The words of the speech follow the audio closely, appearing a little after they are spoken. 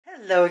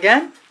Hello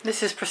again,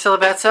 this is Priscilla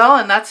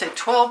Batzel, and that's a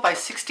 12 by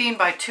 16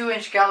 by 2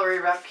 inch gallery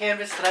wrap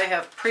canvas that I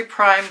have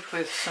pre-primed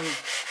with some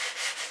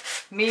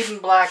mead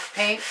and black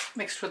paint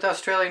mixed with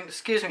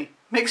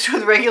mixed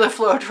with regular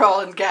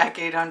Floetrol and GAC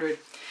 800.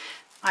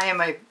 I am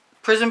a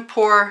Prizm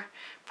Pour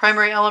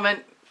Primary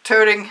Element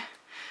toting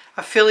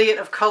affiliate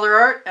of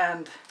Colourarte,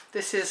 and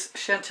this is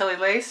Chantilly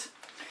lace,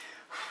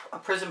 a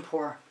Prizm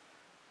Pour.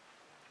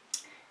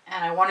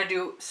 And I want to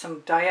do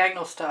some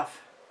diagonal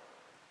stuff.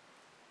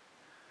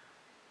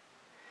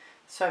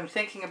 So I'm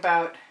thinking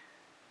about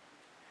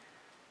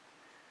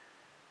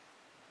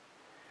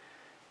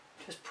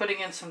just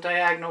putting in some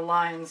diagonal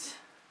lines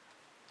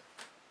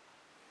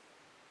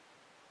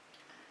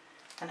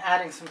and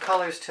adding some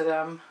colors to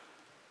them.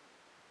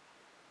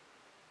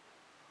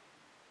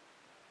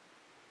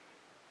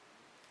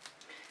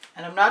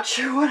 And I'm not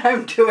sure what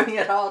I'm doing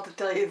at all, to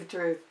tell you the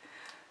truth.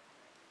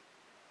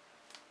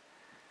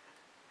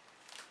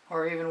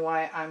 Or even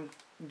why I'm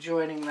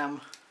joining them.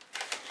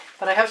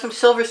 But I have some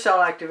silver cell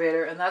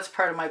activator, and that's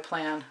part of my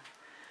plan.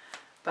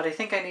 But I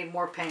think I need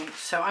more paint.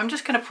 So I'm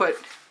just going to put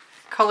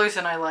colors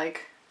in I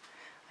like.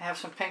 I have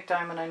some pink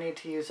diamond I need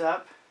to use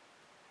up,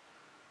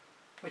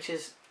 which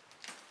is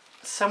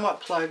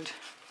somewhat plugged.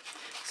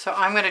 So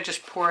I'm going to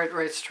just pour it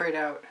right straight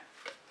out.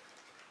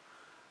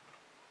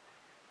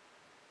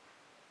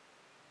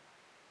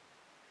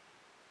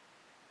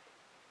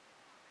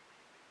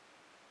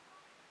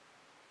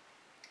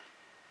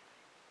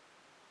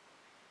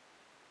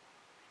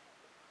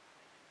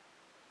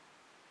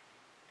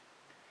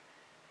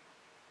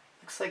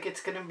 Looks like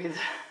it's going to be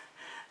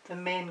the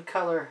main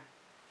color.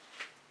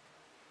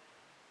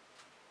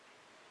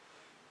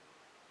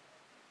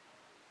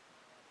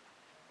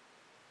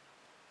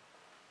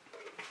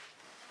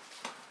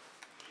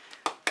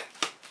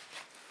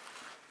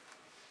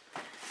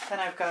 Then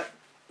I've got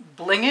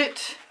Bling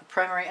It, a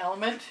primary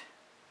element.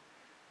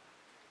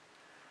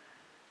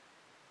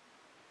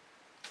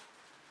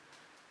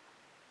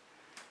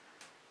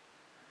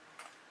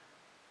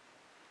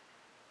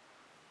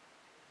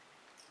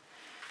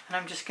 And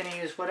I'm just going to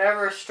use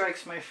whatever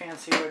strikes my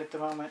fancy right at the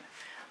moment.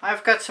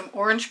 I've got some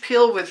orange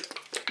peel with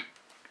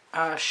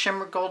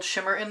gold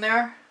shimmer in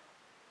there.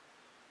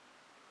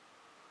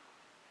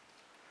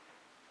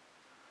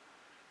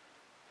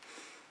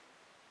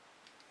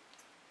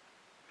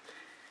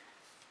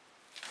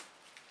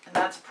 And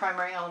that's a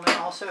primary element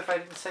also, if I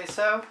didn't say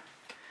so.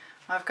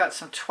 I've got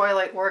some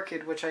Twilight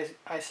Orchid, which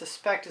I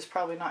suspect is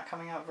probably not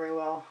coming out very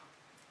well.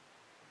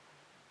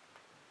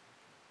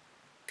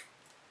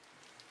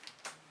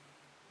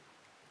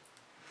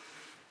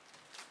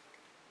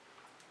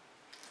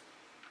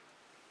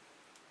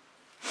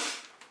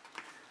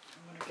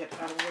 Get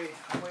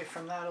away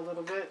from that a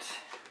little bit.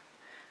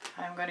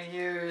 I'm going to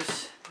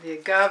use the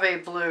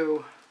Agave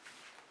blue.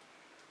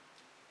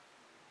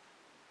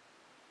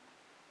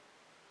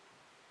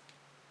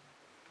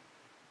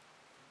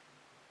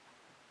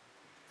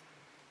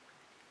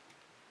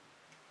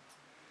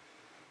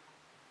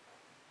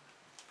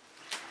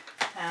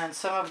 And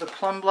some of the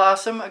Plum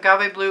Blossom.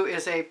 Agave blue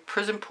is a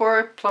Prizm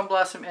Pour. Plum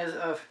Blossom is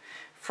of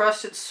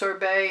Frosted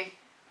Sorbet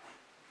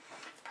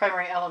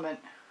primary element.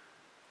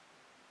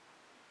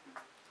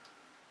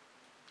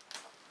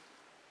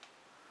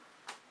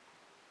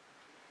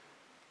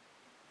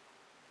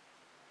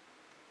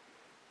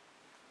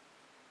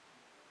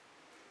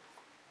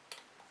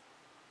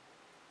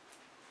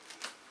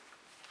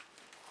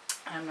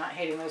 I'm not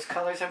hating those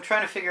colors. I'm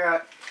trying to figure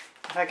out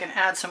if I can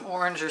add some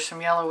orange or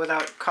some yellow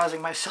without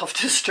causing myself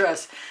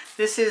distress.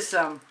 This is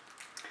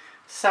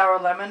sour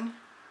lemon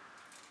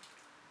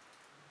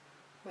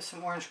with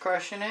some orange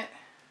crush in it.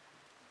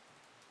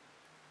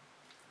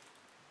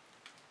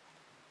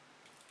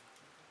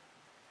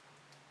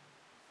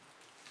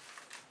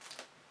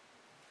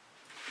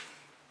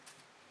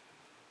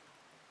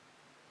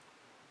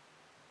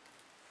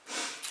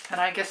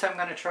 And I guess I'm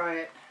going to try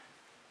it.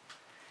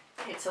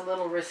 It's a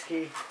little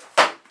risky.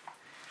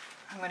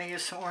 I'm going to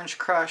use some orange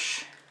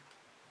crush.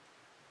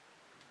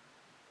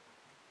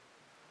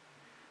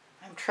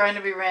 I'm trying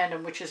to be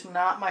random, which is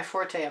not my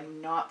forte.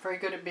 I'm not very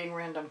good at being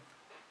random.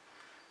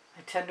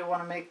 I tend to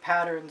want to make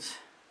patterns.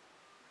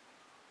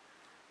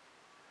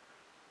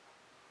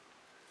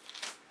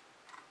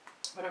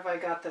 What have I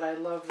got that I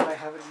love that I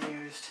haven't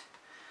used?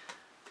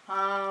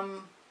 I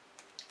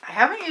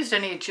haven't used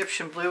any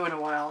Egyptian blue in a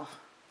while.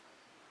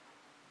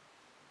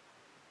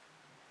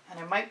 And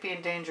I might be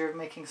in danger of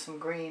making some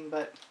green,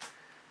 but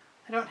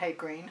I don't hate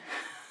green.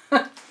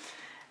 And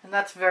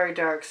that's very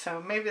dark, so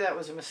maybe that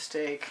was a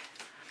mistake.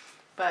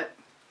 But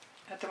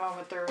at the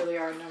moment there really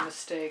are no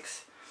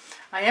mistakes.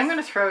 I am going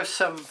to throw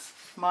some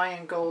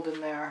Mayan gold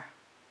in there.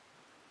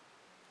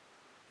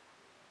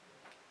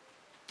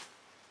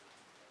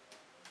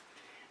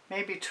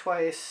 Maybe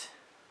twice,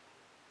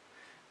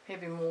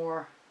 maybe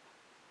more.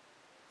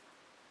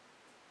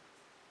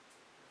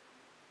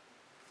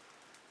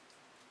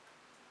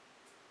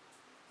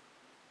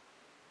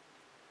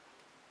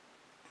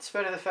 In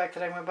spite of the fact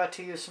that I'm about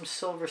to use some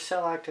silver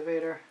cell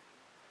activator.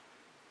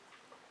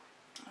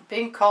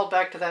 Being called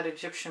back to that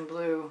Egyptian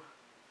blue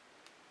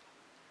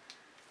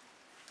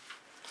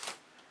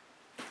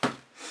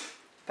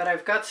But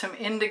I've got some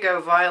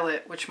Indigo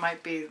Violet, which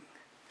might be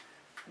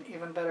an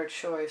even better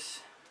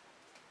choice.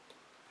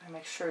 I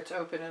make sure it's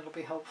open, it'll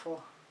be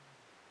helpful.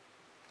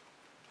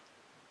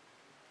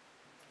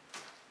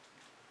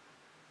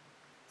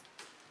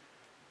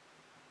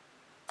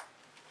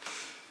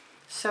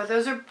 So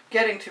those are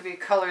getting to be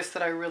colors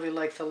that I really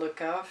like the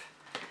look of.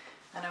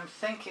 And I'm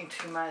thinking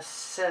to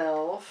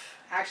myself,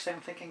 actually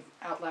I'm thinking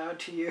out loud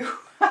to you,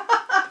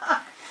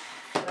 that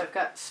I've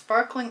got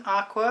Sparkling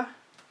Aqua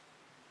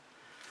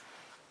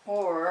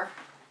or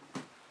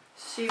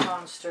Sea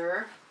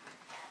Monster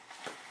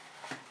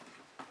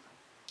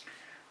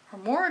or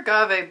more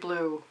Agave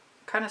Blue.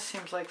 Kind of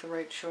seems like the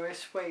right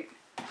choice. Wait,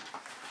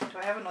 do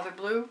I have another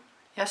blue?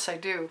 Yes, I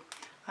do.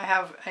 I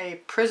have a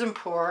Prizm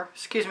Pour,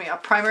 excuse me, a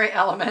Primary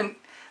Element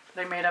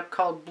that I made up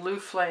called Blue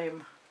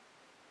Flame.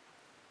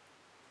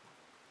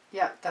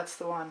 Yeah, that's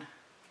the one.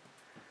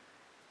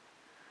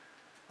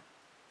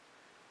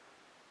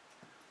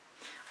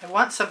 I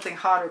want something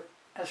hotter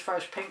as far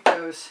as pink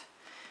goes,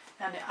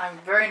 and I'm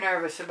very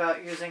nervous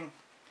about using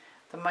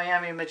the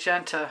Miami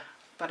Magenta,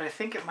 but I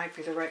think it might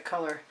be the right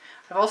color.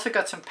 I've also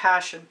got some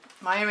Passion.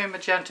 Miami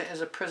Magenta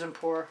is a Prizm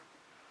Pour.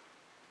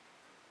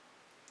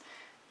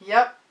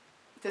 Yep,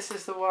 this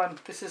is the one.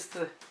 This is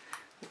the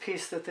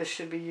piece that this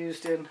should be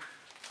used in.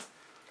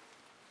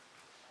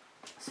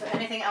 So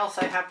anything else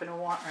I happen to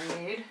want or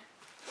need,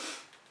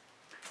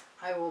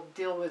 I will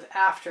deal with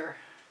after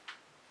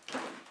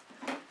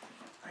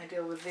I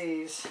deal with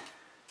these.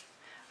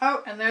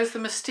 Oh, and there's the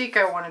Mystique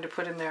I wanted to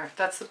put in there.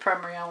 That's the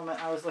primary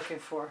element I was looking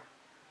for.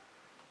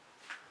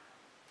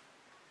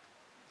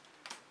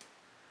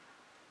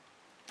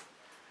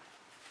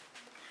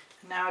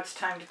 Now it's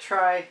time to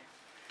try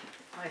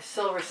my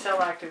silver cell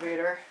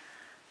activator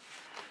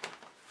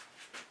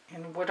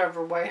in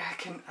whatever way I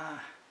can.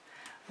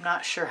 I'm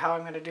not sure how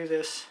I'm going to do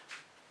this.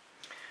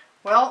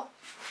 Well,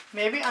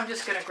 maybe I'm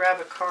just going to grab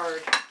a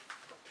card.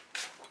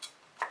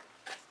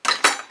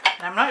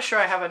 And I'm not sure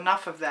I have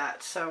enough of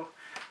that, so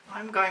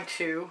I'm going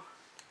to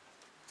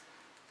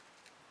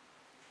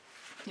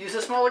use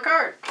a smaller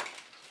card.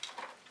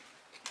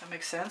 That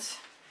makes sense.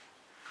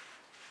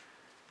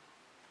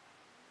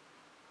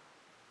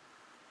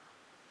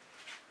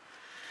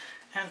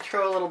 And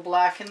throw a little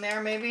black in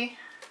there, maybe.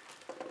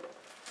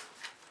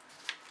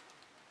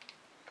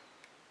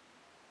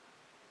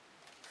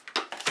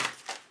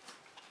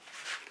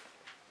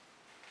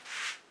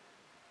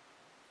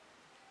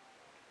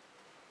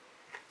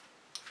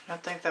 I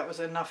don't think that was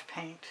enough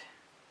paint.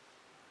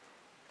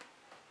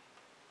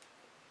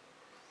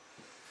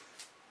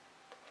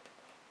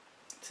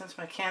 Since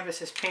my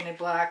canvas is painted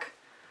black,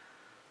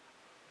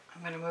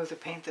 I'm going to move the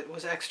paint that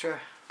was extra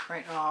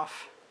right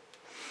off.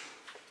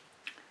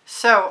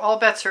 So all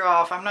bets are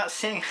off. I'm not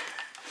seeing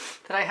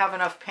that I have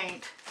enough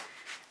paint,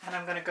 and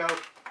I'm going to go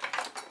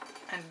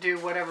and do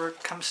whatever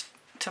comes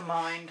to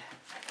mind,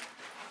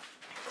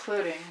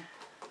 including,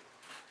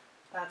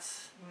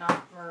 that's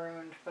not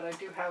marooned, but I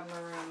do have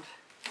marooned.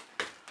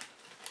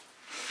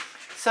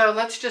 So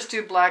let's just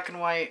do black and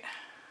white.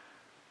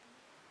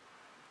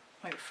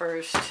 White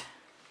first,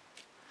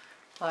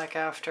 black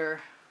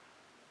after,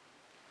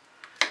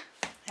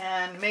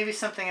 and maybe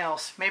something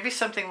else. Maybe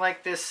something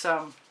like this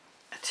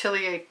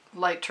Atelier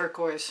light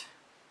turquoise.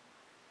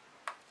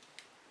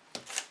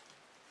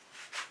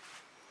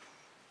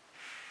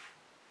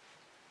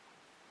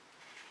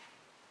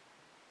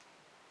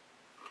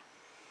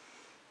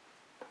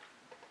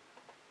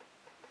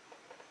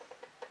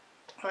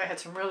 Oh, I had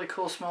some really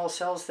cool small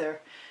cells there.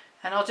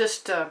 And I'll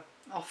just,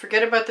 I'll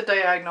forget about the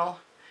diagonal,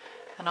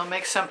 and I'll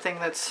make something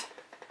that's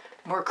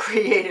more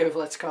creative,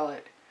 let's call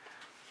it.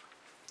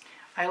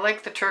 I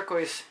like the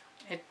turquoise.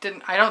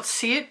 I don't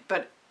see it,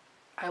 but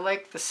I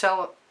like the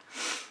cell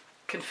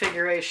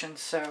configuration,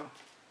 so.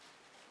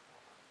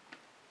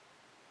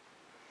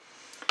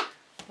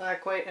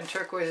 Black, white, and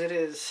turquoise it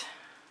is.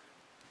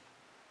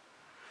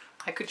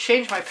 I could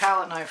change my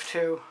palette knife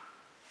too.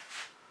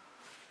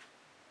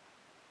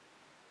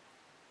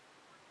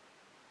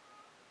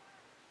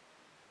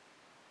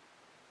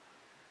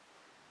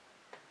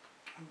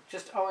 I'm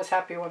just always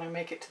happy when I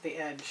make it to the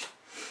edge.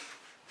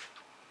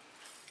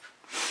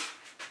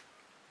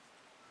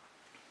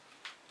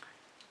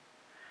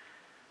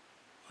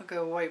 I'll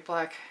go white,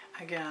 black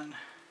again.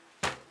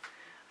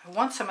 I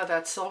want some of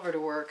that silver to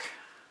work.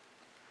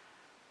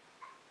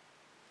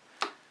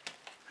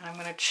 And I'm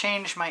going to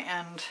change my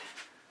end.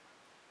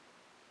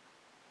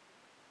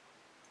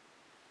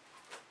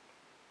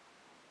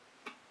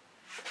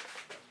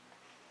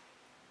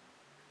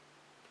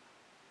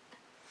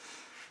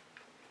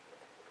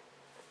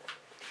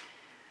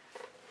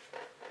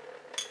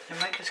 I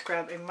might just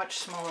grab a much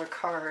smaller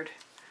card.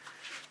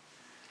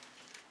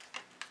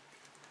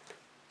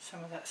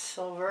 Some of that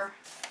silver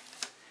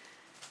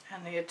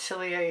and the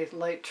Atelier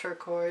light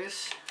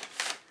turquoise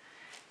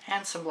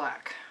and some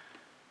black.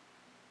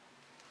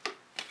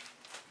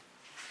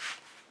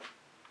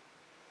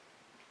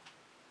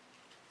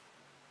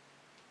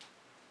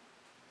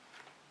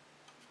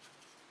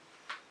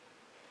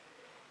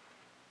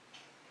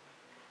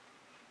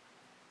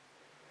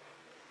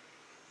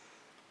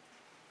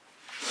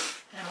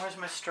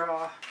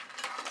 straw.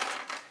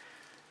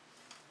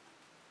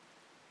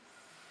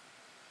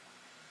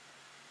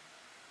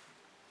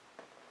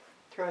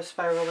 Throw a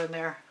spiral in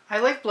there. I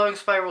like blowing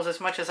spirals as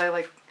much as I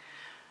like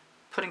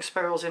putting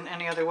spirals in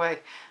any other way.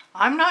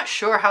 I'm not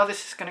sure how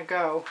this is going to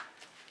go.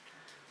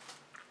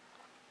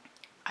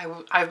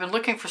 I've been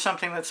looking for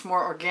something that's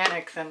more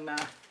organic than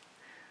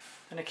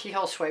a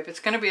keyhole swipe. It's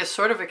going to be a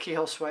sort of a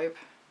keyhole swipe.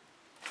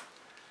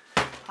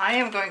 I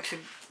am going to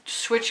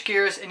switch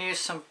gears and use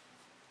some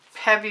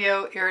P.E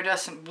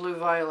Iridescent Blue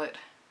Violet.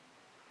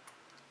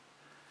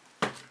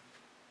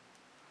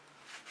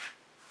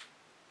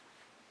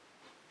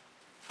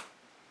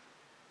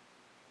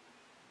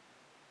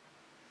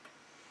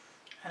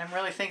 And I'm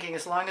really thinking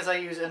as long as I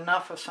use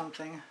enough of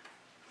something,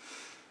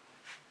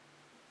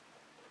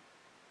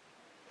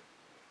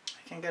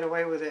 I can get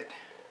away with it.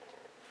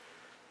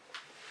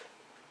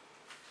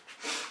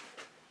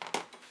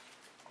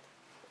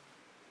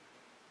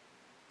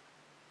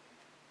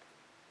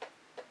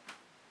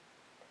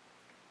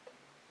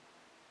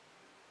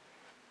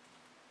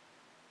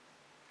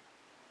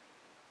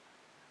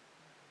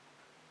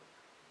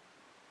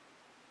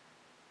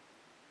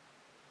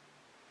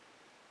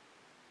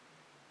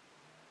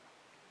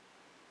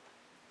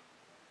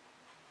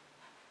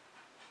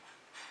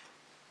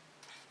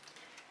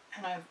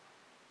 And I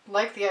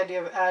like the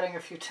idea of adding a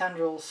few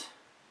tendrils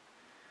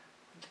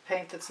with the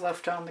paint that's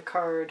left on the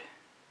card.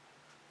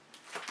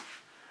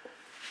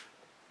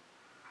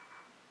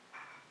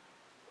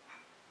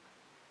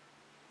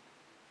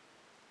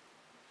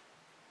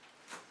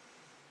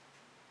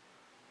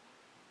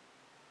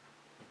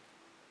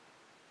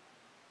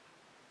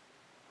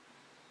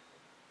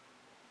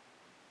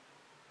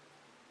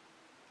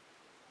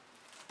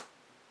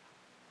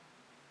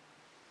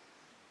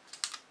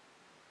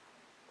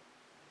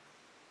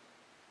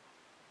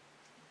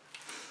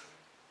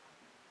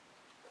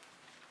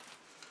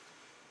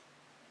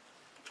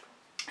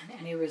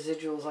 Any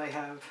residuals I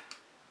have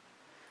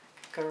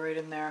go right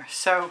in there.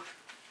 So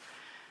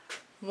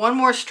one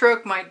more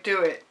stroke might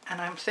do it, and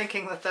I'm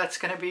thinking that that's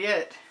going to be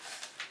it.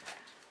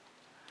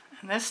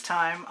 And this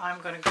time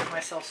I'm going to give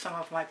myself some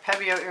of my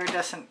P.E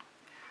Iridescent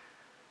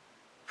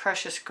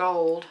Precious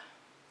Gold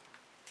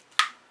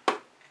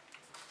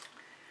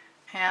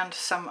and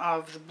some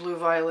of the Blue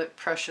Violet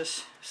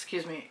Precious,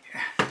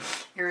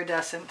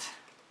 Iridescent.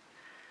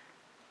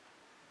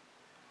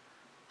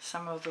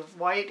 Some of the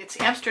white. It's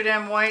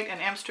Amsterdam White and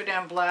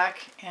Amsterdam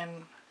Black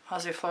in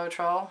Aussie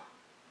Floetrol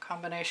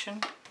combination.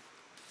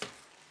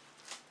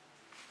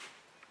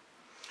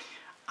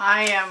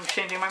 I am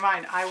changing my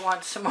mind. I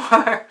want some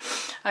more.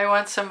 I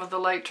want some of the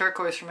light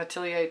turquoise from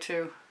Atelier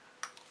too.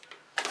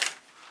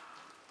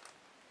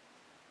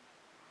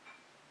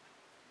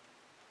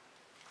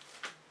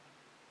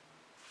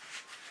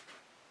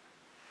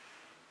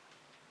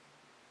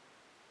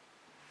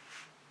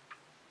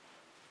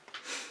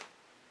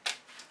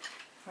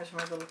 Where's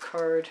my little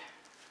card?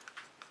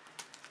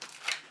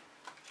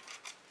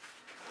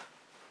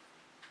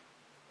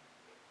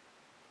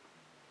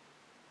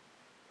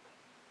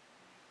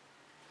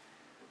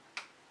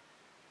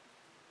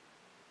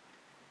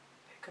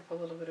 Pick up a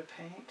little bit of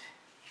paint.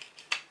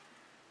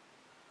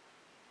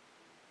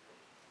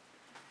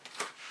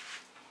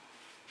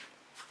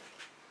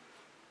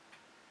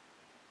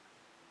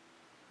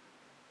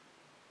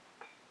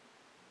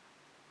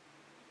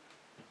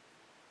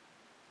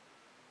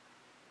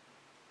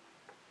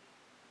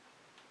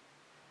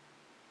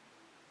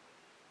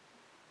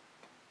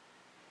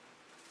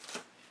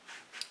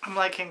 I'm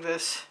liking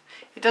this.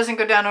 It doesn't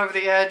go down over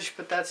the edge,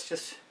 but that's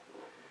just...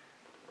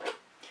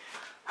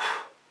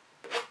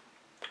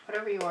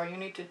 Whatever you are, you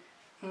need to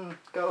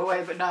go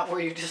away, but not where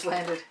you just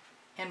landed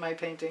in my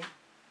painting.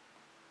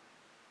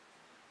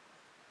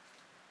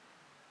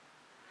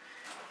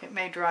 It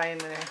may dry in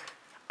there.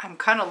 I'm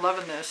kind of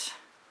loving this.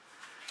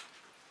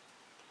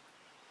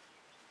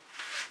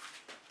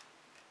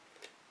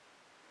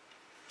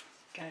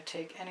 Gonna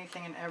take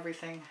anything and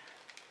everything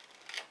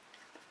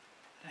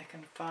I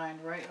can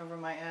find right over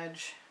my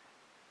edge.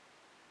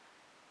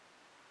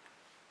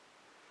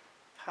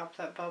 Pop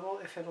that bubble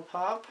if it'll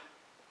pop.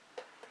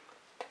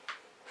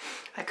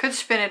 I could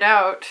spin it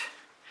out,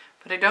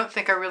 but I don't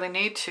think I really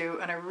need to,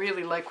 and I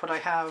really like what I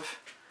have.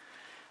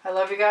 I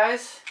love you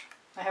guys.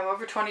 I have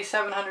over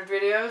 2,700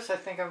 videos. I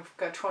think I've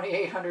got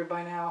 2,800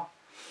 by now.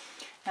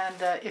 And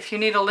if you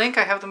need a link,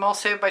 I have them all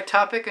saved by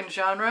topic and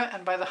genre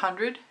and by the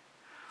 100.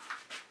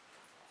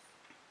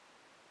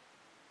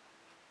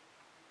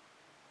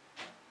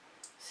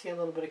 See a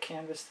little bit of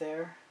canvas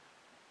there.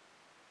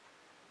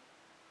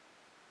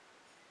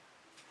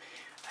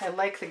 I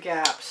like the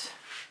gaps.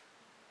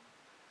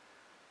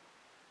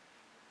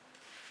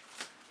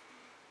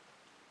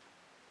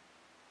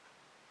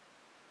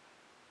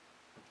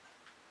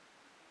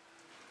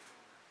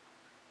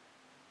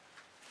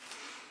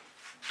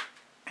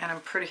 And I'm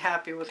pretty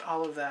happy with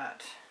all of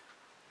that.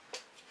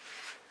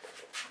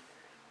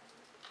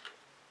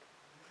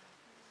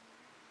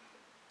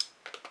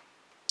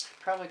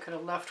 Probably could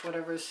have left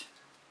whatever's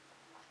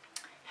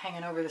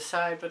hanging over the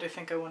side, but I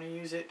think I want to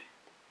use it.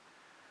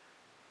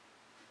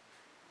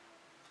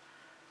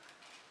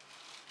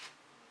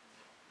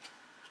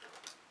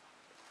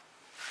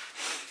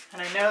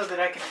 know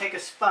that I can take a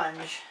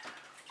sponge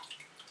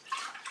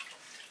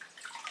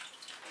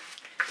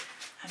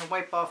and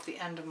wipe off the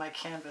end of my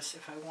canvas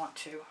if I want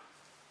to,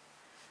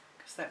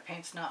 because that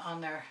paint's not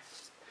on there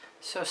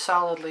so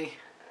solidly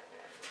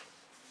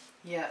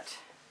yet.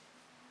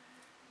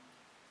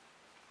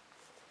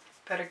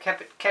 Better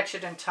catch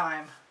it in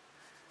time.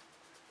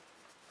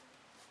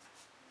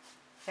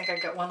 I think I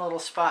got one little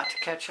spot to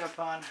catch up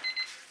on.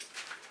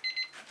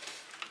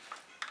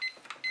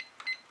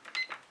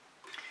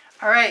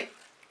 All right,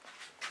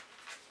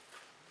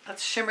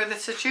 let's shimmer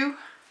this at you.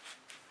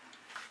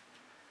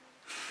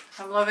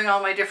 I'm loving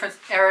all my different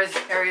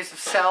areas of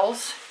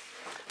cells.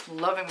 I'm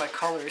loving my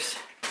colors.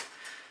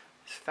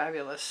 It's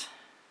fabulous.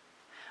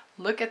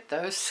 Look at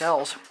those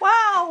cells.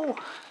 Wow,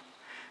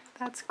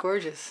 that's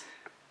gorgeous.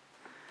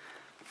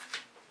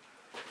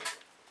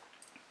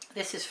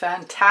 This is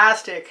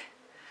fantastic.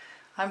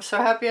 I'm so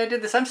happy I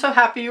did this. I'm so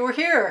happy you were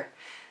here.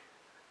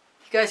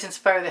 You guys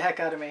inspire the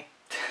heck out of me.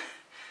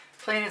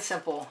 Plain and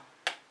simple.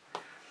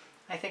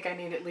 I think I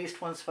need at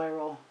least one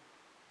spiral,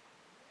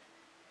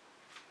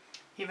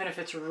 even if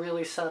it's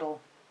really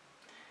subtle.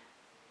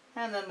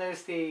 And then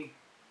there's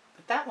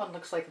but that one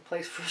looks like a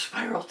place for a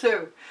spiral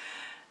too.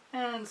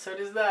 And so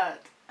does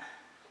that.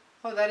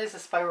 Oh, that is a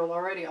spiral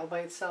already all by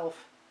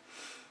itself.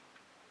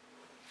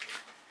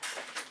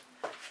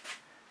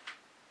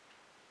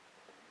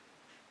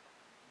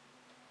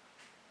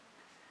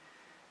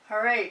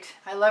 All right,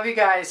 I love you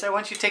guys. I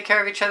want you to take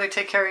care of each other,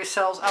 take care of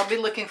yourselves. I'll be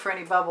looking for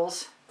any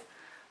bubbles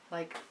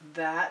like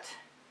that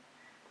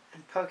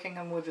and poking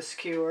them with a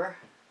skewer.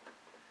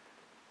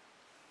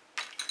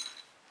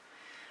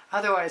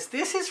 Otherwise,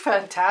 this is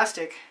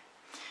fantastic.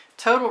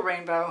 Total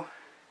rainbow.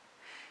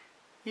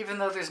 Even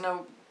though there's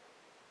no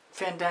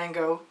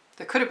fandango.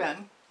 There could have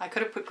been. I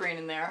could have put green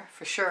in there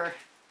for sure.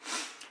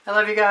 I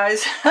love you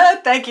guys.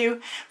 Thank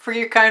you for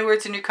your kind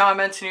words and your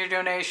comments and your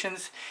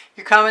donations.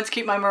 Your comments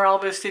keep my morale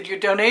boosted. Your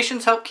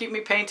donations help keep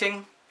me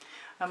painting.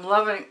 I'm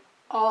loving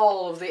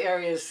all of the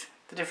areas,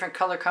 the different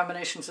color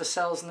combinations of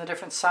cells and the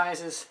different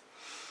sizes.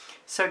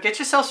 So get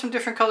yourself some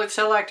different colored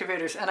cell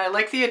activators. And I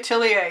like the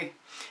Atelier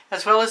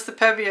as well as the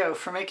P.E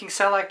for making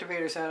cell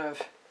activators out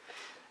of.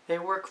 They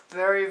work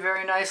very,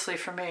 very nicely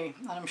for me.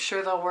 And I'm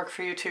sure they'll work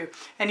for you too.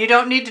 And you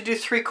don't need to do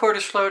 3/4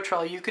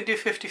 Floetrol. You can do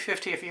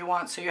 50-50 if you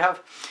want, so you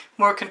have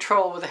more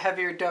control with a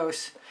heavier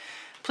dose.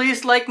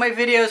 Please like my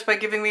videos by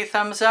giving me a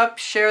thumbs up,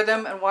 share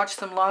them, and watch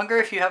them longer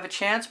if you have a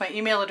chance. My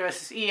email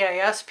address is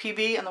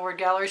easpb and the word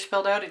gallery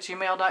spelled out at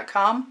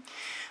gmail.com.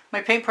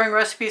 My paint pouring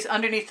recipe is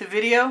underneath the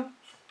video.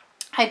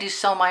 I do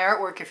sell my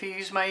artwork. If you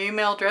use my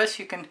email address,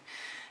 you can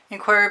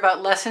inquire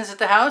about lessons at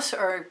the house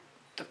or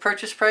the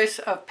purchase price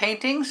of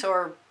paintings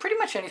or pretty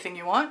much anything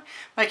you want.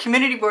 My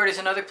community board is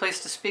another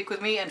place to speak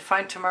with me and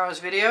find tomorrow's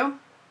video.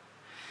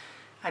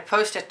 I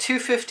post at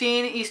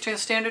 2:15 Eastern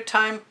Standard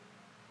Time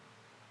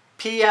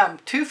p.m.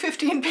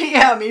 2:15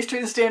 p.m.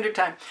 Eastern Standard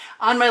Time.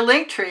 On my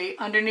link tree,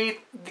 underneath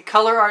the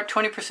Colourarte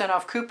 20%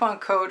 off coupon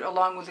code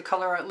along with the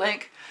Colourarte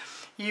link,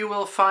 you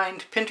will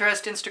find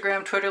Pinterest,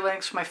 Instagram, Twitter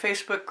links, my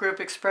Facebook group,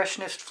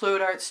 Expressionist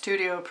Fluid Art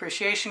Studio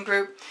Appreciation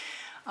Group,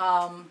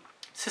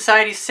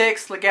 Society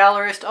 6, The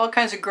Gallerist, all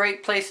kinds of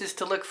great places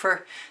to look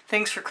for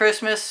things for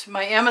Christmas.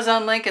 My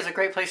Amazon link is a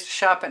great place to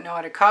shop at no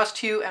added cost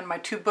to you, and my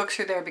 2 books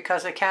are there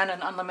because I can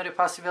and Unlimited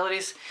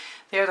Possibilities.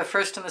 They are the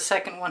first and the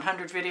second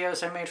 100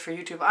 videos I made for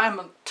YouTube.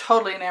 I'm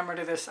totally enamored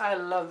of this. I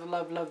love,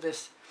 love, love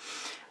this.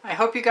 I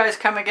hope you guys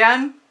come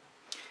again.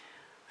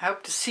 I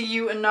hope to see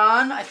you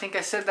anon. I think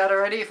I said that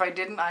already. If I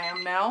didn't, I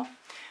am now.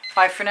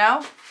 Bye for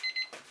now.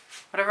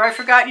 Whatever I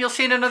forgot, you'll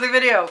see in another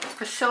video.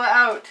 Priscilla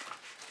out.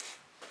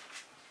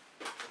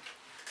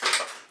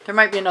 There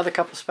might be another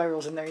couple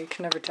spirals in there. You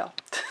can never tell.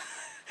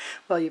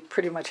 Well, you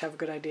pretty much have a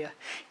good idea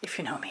if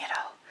you know me at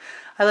all.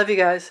 I love you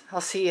guys.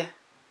 I'll see you.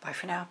 Bye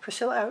for now.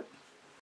 Priscilla out.